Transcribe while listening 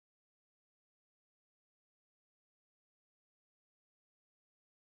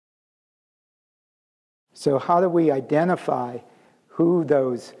So how do we identify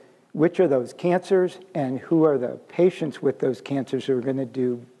which are those cancers and who are the patients with those cancers who are going to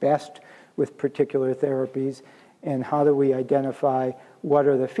do best with particular therapies? And how do we identify what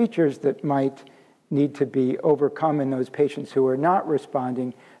are the features that might need to be overcome in those patients who are not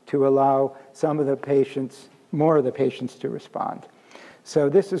responding to allow more of the patients to respond? So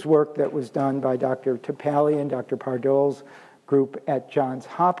this is work that was done by Dr. Topalian and Dr. Pardoll's group at Johns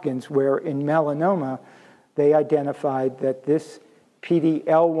Hopkins, where in melanoma, they identified that this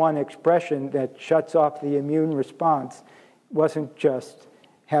PD-L1 expression that shuts off the immune response wasn't just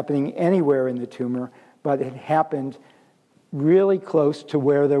happening anywhere in the tumor, but it happened really close to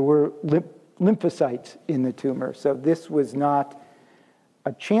where there were lymphocytes in the tumor. So this was not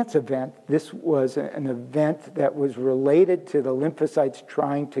a chance event. This was an event that was related to the lymphocytes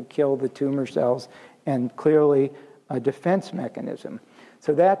trying to kill the tumor cells, and clearly a defense mechanism.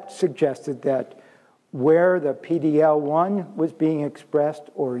 So that suggested that where the PD-L1 was being expressed,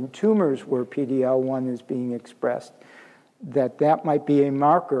 or in tumors where PD-L1 is being expressed, that might be a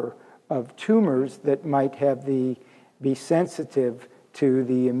marker of tumors that might be sensitive to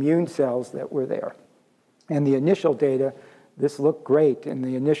the immune cells that were there. And the initial data, this looked great in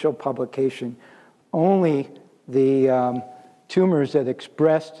the initial publication. Only the tumors that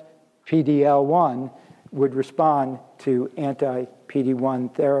expressed PD-L1 would respond to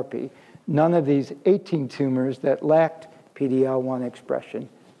anti-PD-1 therapy. None of these 18 tumors that lacked PD-L1 expression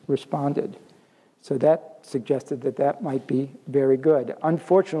responded. So that suggested that might be very good.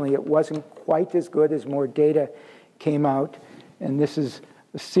 Unfortunately, it wasn't quite as good as more data came out. And this is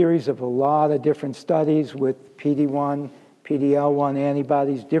a series of a lot of different studies with PD-1, PD-L1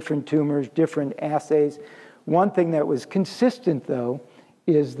 antibodies, different tumors, different assays. One thing that was consistent, though,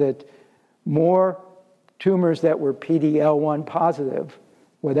 is that more tumors that were PD-L1 positive,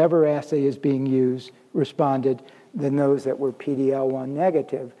 whatever assay is being used, responded than those that were PD-L1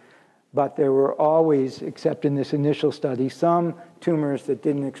 negative. But there were always, except in this initial study, some tumors that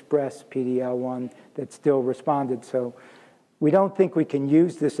didn't express PD-L1 that still responded. So we don't think we can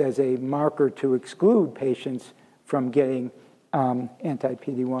use this as a marker to exclude patients from getting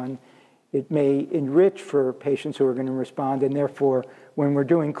anti-PD-1. It may enrich for patients who are going to respond, and therefore, when we're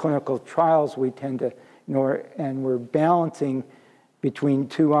doing clinical trials, we tend to, and we're balancing between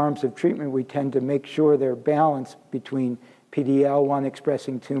two arms of treatment, we tend to make sure they're balanced between PD-L1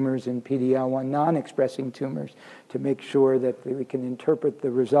 expressing tumors and PD-L1 non-expressing tumors to make sure that we can interpret the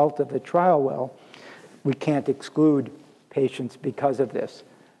result of the trial well. We can't exclude patients because of this.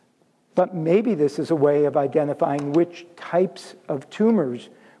 But maybe this is a way of identifying which types of tumors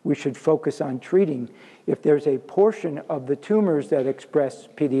we should focus on treating. If there's a portion of the tumors that express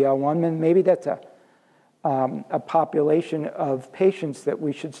PD-L1, then maybe that's a population of patients that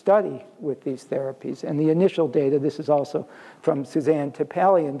we should study with these therapies. And the initial data, this is also from Suzanne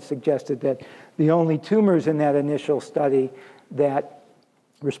Topalian, suggested that the only tumors in that initial study that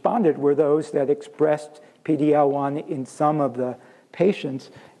responded were those that expressed PD-L1 in some of the patients,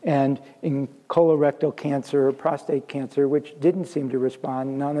 and in colorectal cancer or prostate cancer, which didn't seem to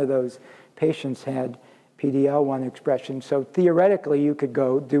respond, none of those patients had PD-L1 expression. So theoretically, you could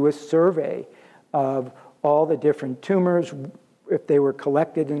go do a survey of all the different tumors, if they were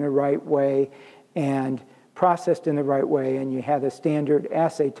collected in the right way and processed in the right way, and you had a standard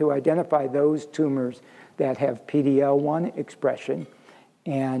assay to identify those tumors that have PD-L1 expression,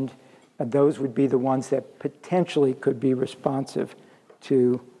 and those would be the ones that potentially could be responsive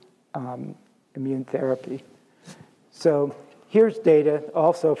to immune therapy. So here's data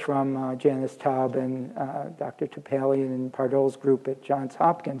also from Janice Taub and Dr. Topalian and Pardoll's group at Johns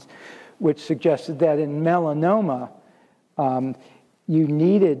Hopkins, which suggested that in melanoma, you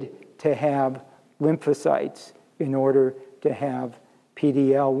needed to have lymphocytes in order to have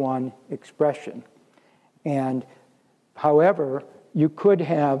PD-L1 expression. And however, you could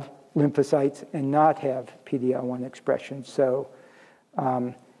have lymphocytes and not have PD-L1 expression. So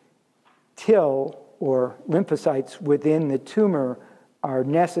TIL, or lymphocytes within the tumor, are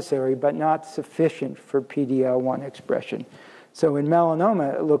necessary but not sufficient for PD-L1 expression. So in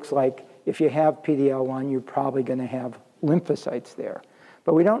melanoma, it looks like if you have PD-L1, you're probably going to have lymphocytes there.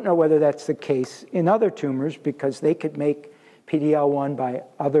 But we don't know whether that's the case in other tumors because they could make PD-L1 by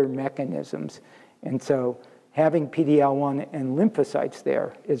other mechanisms. And so having PD-L1 and lymphocytes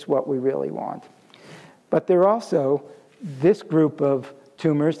there is what we really want. But there are also this group of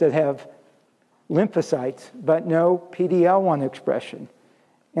tumors that have lymphocytes but no PD-L1 expression.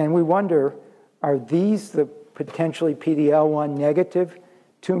 And we wonder, are these the potentially PD-L1 negative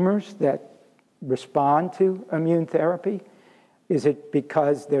tumors that respond to immune therapy? Is it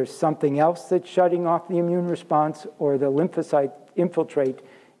because there's something else that's shutting off the immune response, or the lymphocyte infiltrate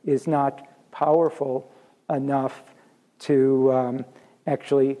is not powerful enough to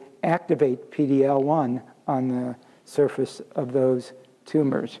actually activate PD-L1 on the surface of those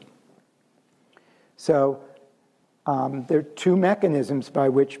tumors? So there are two mechanisms by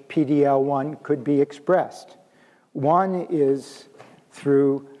which PD-L1 could be expressed. One is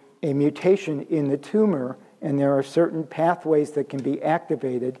through a mutation in the tumor, and there are certain pathways that can be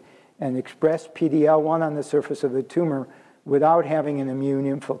activated and express PD-L1 on the surface of the tumor without having an immune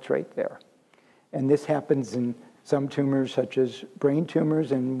infiltrate there. And this happens in some tumors, such as brain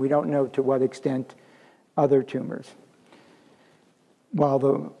tumors, and we don't know to what extent other tumors. While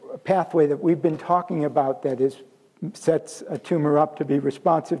the pathway that we've been talking about that sets a tumor up to be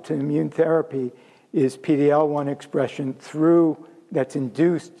responsive to immune therapy is PD-L1 expression that's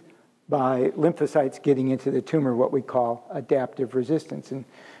induced by lymphocytes getting into the tumor, what we call adaptive resistance. And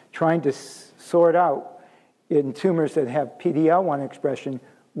trying to sort out in tumors that have PD-L1 expression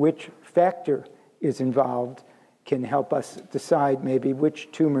which factor is involved can help us decide maybe which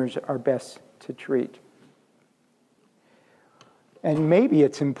tumors are best to treat. And maybe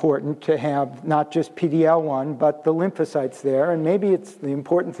it's important to have not just PD-L1, but the lymphocytes there. And maybe the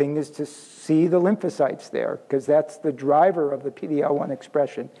important thing is to see the lymphocytes there, because that's the driver of the PD-L1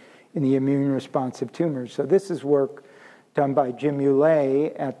 expression in the immune-responsive tumors. So this is work done by Jim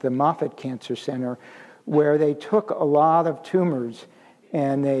Muley at the Moffitt Cancer Center, where they took a lot of tumors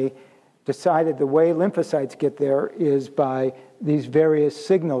and they decided the way lymphocytes get there is by these various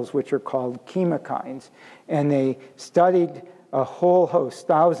signals, which are called chemokines. And they studied a whole host,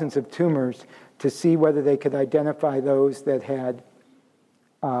 thousands of tumors, to see whether they could identify those that had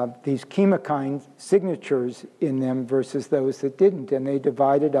these chemokine signatures in them versus those that didn't. And they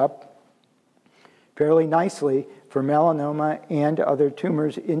divided up fairly nicely for melanoma and other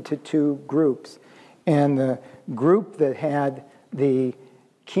tumors into two groups. And the group that had the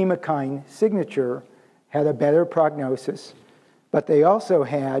chemokine signature had a better prognosis, but they also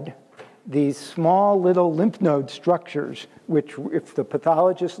had these small little lymph node structures, which, if the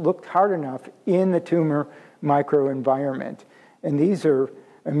pathologist looked hard enough, in the tumor microenvironment. And these are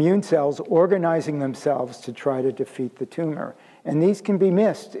immune cells organizing themselves to try to defeat the tumor. And these can be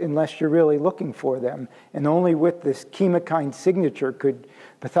missed unless you're really looking for them. And only with this chemokine signature could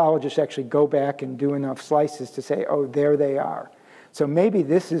pathologists actually go back and do enough slices to say, oh, there they are. So maybe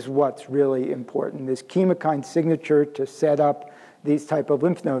this is what's really important, this chemokine signature to set up these type of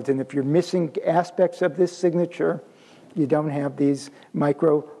lymph nodes. And if you're missing aspects of this signature, you don't have these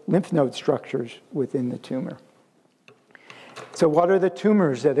micro lymph node structures within the tumor. So what are the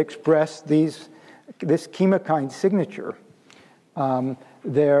tumors that express this chemokine signature?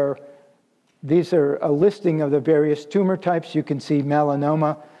 These are a listing of the various tumor types. You can see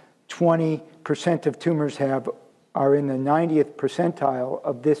melanoma, 20% of tumors are in the 90th percentile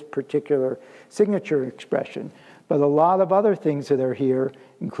of this particular signature expression. But a lot of other things that are here,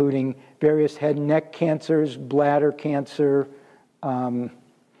 including various head and neck cancers, bladder cancer,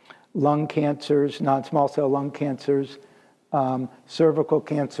 lung cancers, non-small cell lung cancers, cervical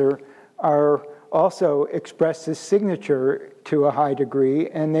cancer, are also express this signature to a high degree,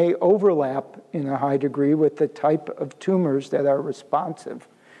 and they overlap in a high degree with the type of tumors that are responsive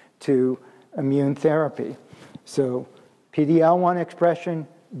to immune therapy. So PD-L1 expression,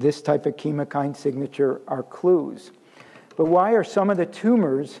 this type of chemokine signature are clues. But why are some of the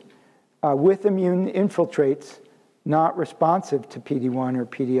tumors with immune infiltrates not responsive to PD-1 or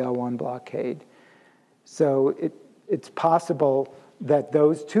PD-L1 blockade? So it's possible that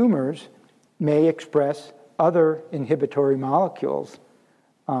those tumors may express other inhibitory molecules.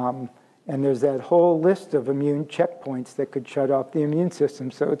 And there's that whole list of immune checkpoints that could shut off the immune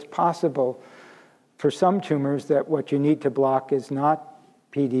system. So it's possible for some tumors that what you need to block is not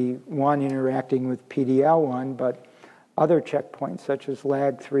PD-1 interacting with PD-L1, but other checkpoints such as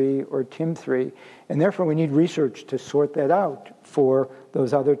LAG3 or TIM3. And therefore, we need research to sort that out for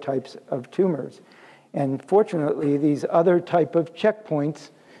those other types of tumors. And fortunately, these other type of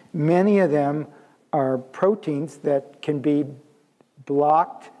checkpoints, many of them are proteins that can be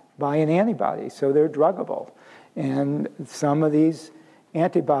blocked by an antibody, so they're druggable. And some of these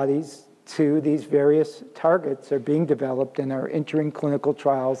antibodies to these various targets are being developed and are entering clinical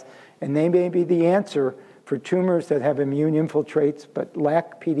trials, and they may be the answer for tumors that have immune infiltrates but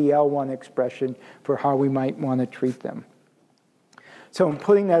lack PD-L1 expression for how we might want to treat them. So in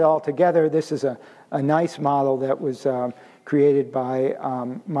putting that all together, this is a nice model that was created by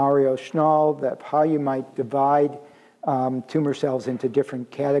Mario Schnall, that how you might divide tumor cells into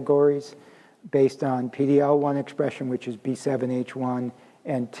different categories. based on PD-L1 expression, which is B7H1,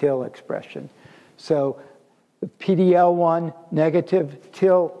 and TIL expression. So the PD-L1 negative,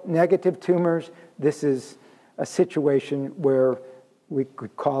 TIL negative tumors, this is a situation where we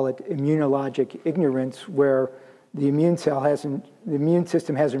could call it immunologic ignorance, where the immune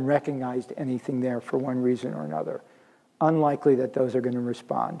system hasn't recognized anything there for one reason or another. Unlikely that those are going to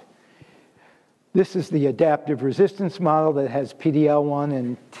respond. This is the adaptive resistance model that has PD-L1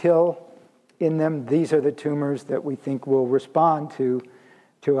 and TIL in them. These are the tumors that we think will respond to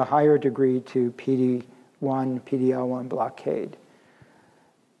a higher degree to PD-1, PD-L1 blockade.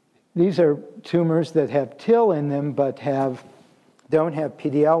 These are tumors that have TIL in them but don't have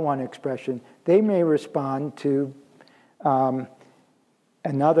PD-L1 expression. They may respond to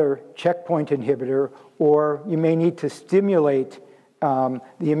another checkpoint inhibitor, or you may need to stimulate the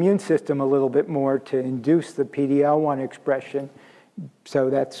immune system a little bit more to induce the PD-L1 expression. So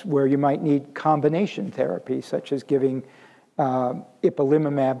that's where you might need combination therapy, such as giving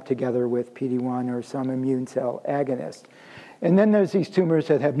ipilimumab together with PD-1 or some immune cell agonist. And then there's these tumors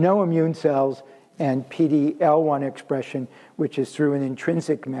that have no immune cells and PD-L1 expression, which is through an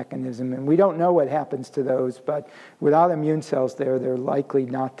intrinsic mechanism. And we don't know what happens to those, but without immune cells there, they're likely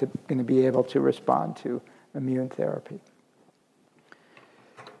not going to be able to respond to immune therapy.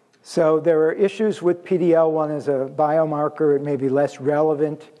 So there are issues with PD-L1 as a biomarker. It may be less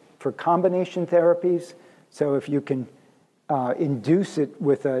relevant for combination therapies. So if you can induce it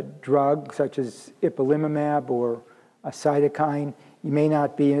with a drug such as ipilimumab or a cytokine, you may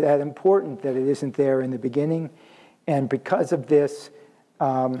not be that important that it isn't there in the beginning. And because of this,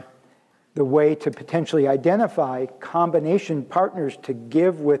 the way to potentially identify combination partners to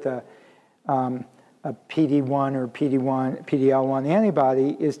give with a PD-1 or PD-L1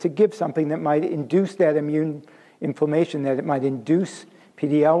 antibody is to give something that might induce that immune inflammation, that it might induce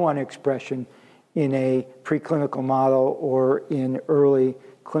PD-L1 expression in a preclinical model or in early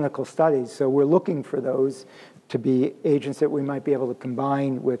clinical studies. So we're looking for those to be agents that we might be able to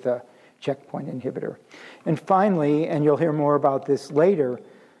combine with a checkpoint inhibitor. And finally, and you'll hear more about this later,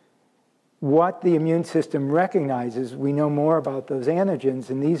 what the immune system recognizes, we know more about those antigens,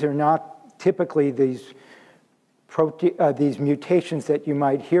 and these are not typically these mutations that you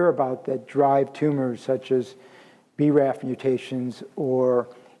might hear about that drive tumors, such as BRAF mutations or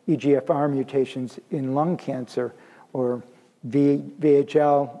EGFR mutations in lung cancer or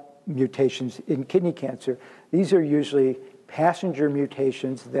VHL mutations in kidney cancer. These are usually passenger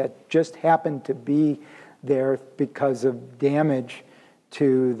mutations that just happen to be there because of damage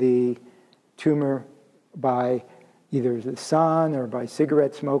to the tumor by either the sun or by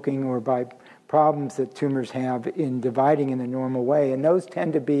cigarette smoking or by problems that tumors have in dividing in a normal way. And those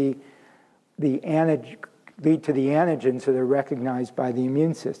tend to be lead to the antigens that are recognized by the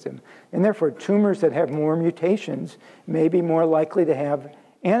immune system. And therefore, tumors that have more mutations may be more likely to have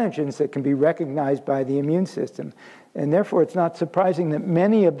antigens that can be recognized by the immune system. And therefore, it's not surprising that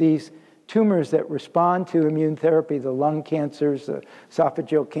many of these tumors that respond to immune therapy, the lung cancers, the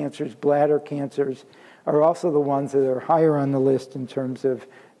esophageal cancers, bladder cancers, are also the ones that are higher on the list in terms of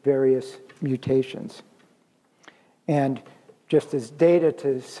various mutations. And just as data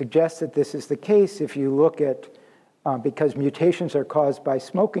to suggest that this is the case, if you look at, because mutations are caused by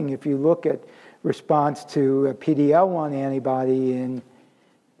smoking, if you look at response to a PD-L1 antibody in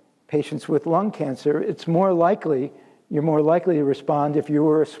patients with lung cancer, you're more likely to respond if you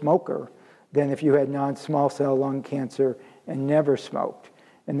were a smoker than if you had non-small cell lung cancer and never smoked.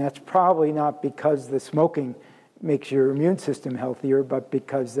 And that's probably not because the smoking makes your immune system healthier, but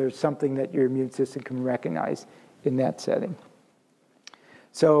because there's something that your immune system can recognize in that setting.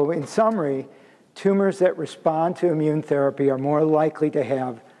 So in summary, tumors that respond to immune therapy are more likely to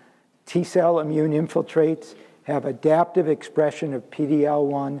have T-cell immune infiltrates, have adaptive expression of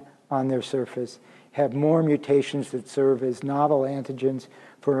PD-L1 on their surface, have more mutations that serve as novel antigens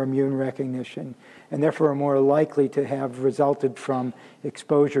for immune recognition, and therefore are more likely to have resulted from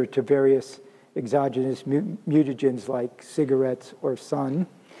exposure to various exogenous mutagens like cigarettes or sun.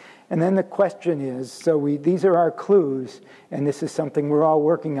 And then the question is, these are our clues, and this is something we're all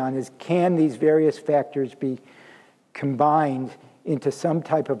working on, is can these various factors be combined into some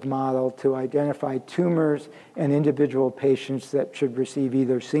type of model to identify tumors and individual patients that should receive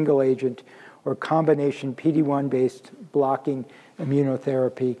either single agent or combination PD-1-based blocking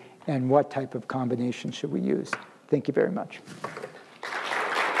immunotherapy, and what type of combination should we use? Thank you very much.